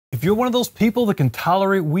If you're one of those people that can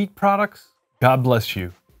tolerate wheat products, God bless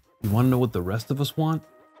you. You want to know what the rest of us want?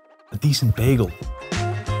 A decent bagel.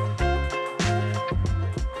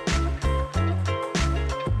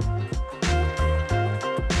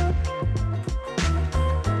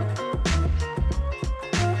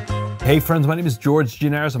 Hey friends, my name is George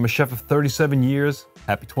Gianaris. I'm a chef of 37 years.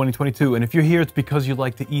 Happy 2022. And if you're here, it's because you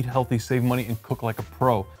like to eat healthy, save money, and cook like a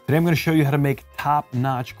pro. Today I'm going to show you how to make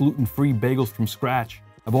top-notch gluten-free bagels from scratch.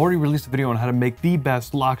 I've already released a video on how to make the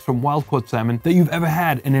best lox from wild-caught salmon that you've ever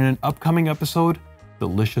had, and in an upcoming episode,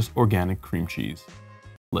 delicious organic cream cheese.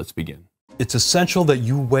 Let's begin. It's essential that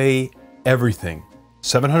you weigh everything.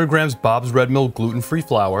 700 grams Bob's Red Mill gluten-free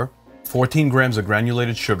flour, 14 grams of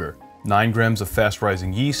granulated sugar, 9 grams of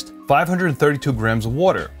fast-rising yeast, 532 grams of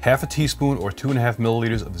water, half a teaspoon or 2.5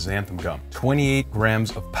 milliliters of xanthan gum, 28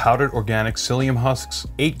 grams of powdered organic psyllium husks,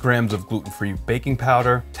 8 grams of gluten-free baking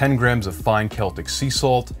powder, 10 grams of fine Celtic sea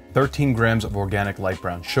salt, 13 grams of organic light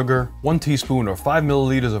brown sugar, 1 teaspoon or 5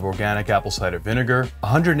 milliliters of organic apple cider vinegar,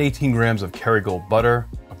 118 grams of Kerrygold butter,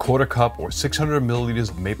 a quarter cup or 600 milliliters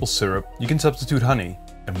of maple syrup, you can substitute honey,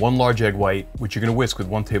 and 1 large egg white, which you're going to whisk with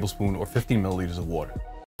 1 tablespoon or 15 milliliters of water.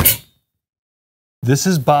 This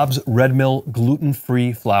is Bob's Red Mill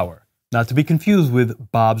gluten-free flour, not to be confused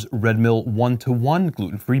with Bob's Red Mill 1-to-1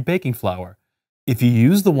 gluten-free baking flour. If you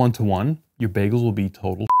use the 1-to-1, your bagels will be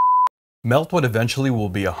total. Melt what eventually will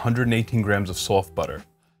be 118 grams of soft butter.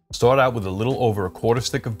 Start out with a little over a quarter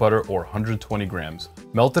stick of butter or 120 grams.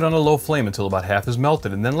 Melt it on a low flame until about half is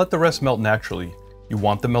melted and then let the rest melt naturally. You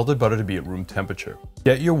want the melted butter to be at room temperature.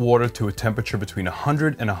 Get your water to a temperature between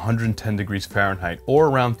 100 and 110 degrees Fahrenheit or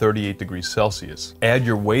around 38 degrees Celsius. Add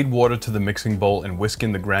your weighed water to the mixing bowl and whisk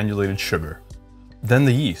in the granulated sugar. Then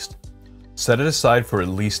the yeast. Set it aside for at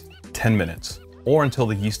least 10 minutes or until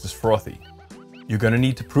the yeast is frothy. You're going to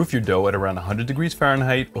need to proof your dough at around 100 degrees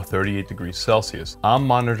Fahrenheit or 38 degrees Celsius. I'm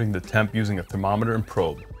monitoring the temp using a thermometer and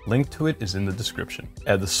probe. Link to it is in the description.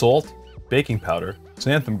 Add the salt, baking powder,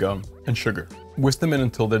 xanthan gum, and sugar. Whisk them in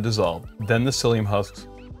until they're dissolved, then the psyllium husks,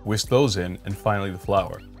 whisk those in, and finally the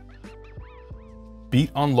flour. Beat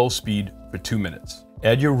on low speed for 2 minutes.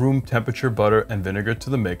 Add your room temperature butter and vinegar to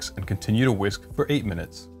the mix and continue to whisk for 8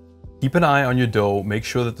 minutes. Keep an eye on your dough, make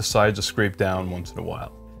sure that the sides are scraped down once in a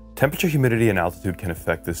while. Temperature, humidity, and altitude can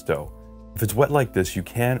affect this dough. If it's wet like this, you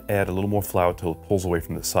can add a little more flour till it pulls away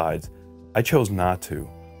from the sides. I chose not to.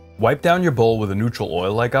 Wipe down your bowl with a neutral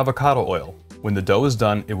oil like avocado oil. When the dough is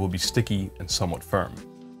done, it will be sticky and somewhat firm.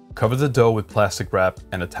 Cover the dough with plastic wrap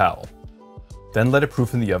and a towel. Then let it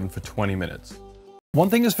proof in the oven for 20 minutes. One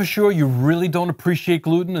thing is for sure, you really don't appreciate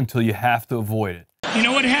gluten until you have to avoid it. You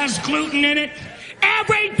know what has gluten in it?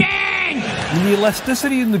 Everything! And the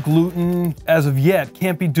elasticity in the gluten, as of yet,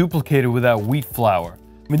 can't be duplicated without wheat flour.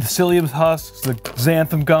 I mean, the psyllium husks, the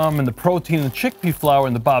xanthan gum, and the protein in the chickpea flour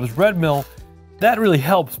in the Bob's Red Mill, that really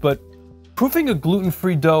helps, but proofing a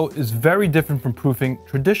gluten-free dough is very different from proofing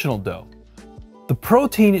traditional dough. The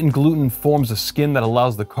protein in gluten forms a skin that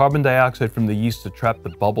allows the carbon dioxide from the yeast to trap the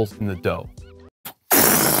bubbles in the dough.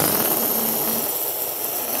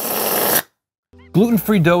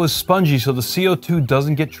 Gluten-free dough is spongy, so the CO2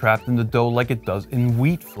 doesn't get trapped in the dough like it does in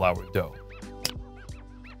wheat flour dough.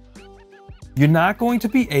 You're not going to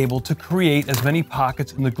be able to create as many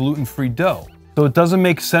pockets in the gluten-free dough, so it doesn't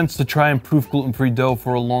make sense to try and proof gluten-free dough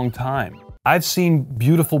for a long time. I've seen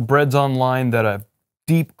beautiful breads online that have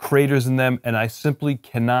deep craters in them, and I simply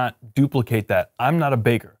cannot duplicate that. I'm not a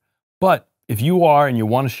baker. But if you are and you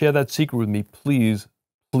want to share that secret with me, please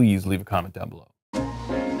leave a comment down below.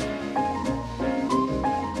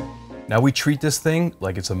 Now we treat this thing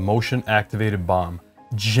like it's a motion-activated bomb.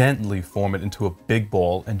 Gently form it into a big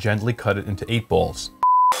ball and gently cut it into 8 balls.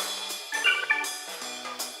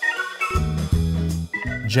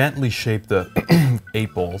 Gently shape the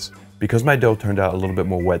 8 balls. Because my dough turned out a little bit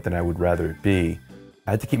more wet than I would rather it be,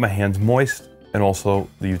 I had to keep my hands moist and also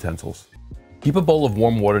the utensils. Keep a bowl of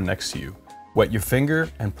warm water next to you. Wet your finger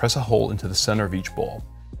and press a hole into the center of each ball.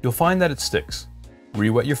 You'll find that it sticks.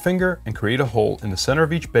 Re-wet your finger and create a hole in the center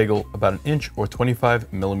of each bagel about 1 inch or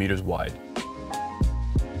 25 millimeters wide.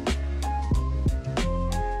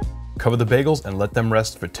 Cover the bagels and let them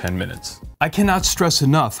rest for 10 minutes. I cannot stress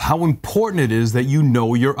enough how important it is that you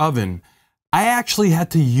know your oven. I actually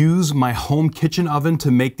had to use my home kitchen oven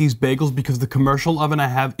to make these bagels because the commercial oven I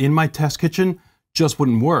have in my test kitchen just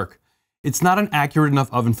wouldn't work. It's not an accurate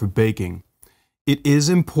enough oven for baking. It is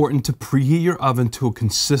important to preheat your oven to a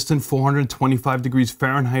consistent 425 degrees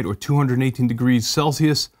Fahrenheit or 218 degrees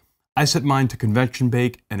Celsius. I set mine to convection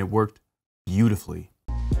bake and it worked beautifully.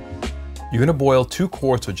 You're going to boil 2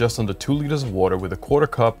 quarts or just under 2 liters of water with a quarter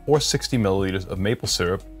cup or 60 milliliters of maple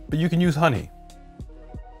syrup, but you can use honey.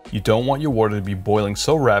 You don't want your water to be boiling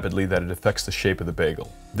so rapidly that it affects the shape of the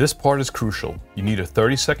bagel. This part is crucial. You need a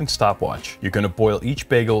 30-second stopwatch. You're going to boil each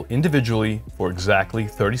bagel individually for exactly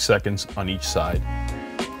 30 seconds on each side.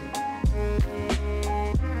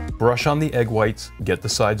 Brush on the egg whites, get the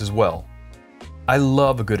sides as well. I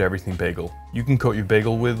love a good everything bagel. You can coat your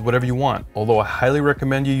bagel with whatever you want, although I highly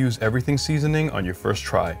recommend you use everything seasoning on your first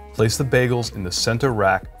try. Place the bagels in the center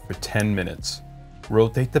rack for 10 minutes.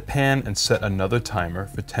 Rotate the pan and set another timer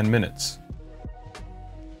for 10 minutes.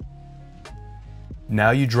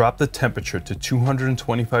 Now you drop the temperature to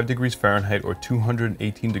 225 degrees Fahrenheit or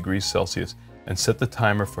 218 degrees Celsius and set the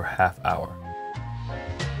timer for half hour.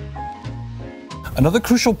 Another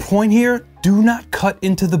crucial point here, do not cut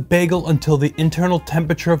into the bagel until the internal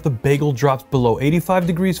temperature of the bagel drops below 85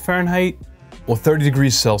 degrees Fahrenheit or 30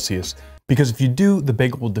 degrees Celsius, because if you do, the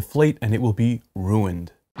bagel will deflate and it will be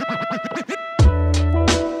ruined.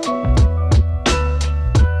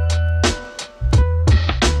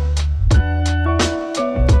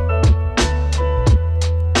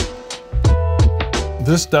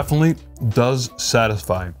 This definitely does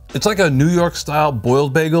satisfy. It's like a New York style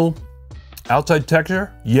boiled bagel. Outside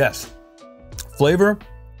texture, yes. Flavor,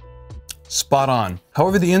 spot on.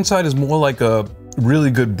 However, the inside is more like a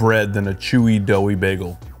really good bread than a chewy, doughy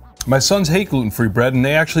bagel. My sons hate gluten-free bread and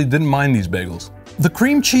they actually didn't mind these bagels. The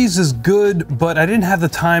cream cheese is good, but I didn't have the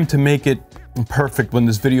time to make it perfect when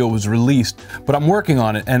this video was released, but I'm working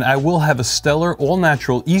on it and I will have a stellar,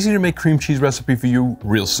 all-natural, easy-to-make cream cheese recipe for you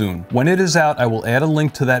real soon. When it is out, I will add a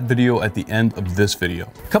link to that video at the end of this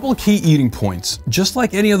video. A couple of key eating points. Just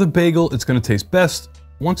like any other bagel, it's going to taste best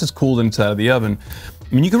once it's cooled and it's out of the oven.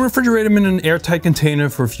 I mean, you can refrigerate them in an airtight container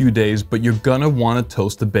for a few days, but you're gonna want to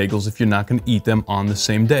toast the bagels if you're not going to eat them on the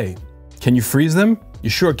same day. Can you freeze them? You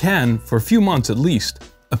sure can, for a few months at least.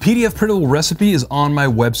 A PDF printable recipe is on my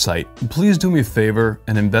website. Please do me a favor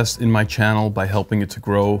and invest in my channel by helping it to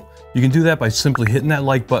grow. You can do that by simply hitting that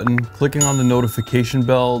like button, clicking on the notification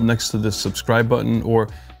bell next to the subscribe button, or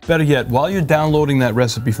better yet, while you're downloading that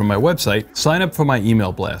recipe from my website, sign up for my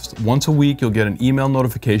email blast. Once a week, you'll get an email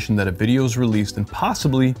notification that a video is released and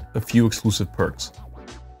possibly a few exclusive perks.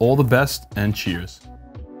 All the best and cheers.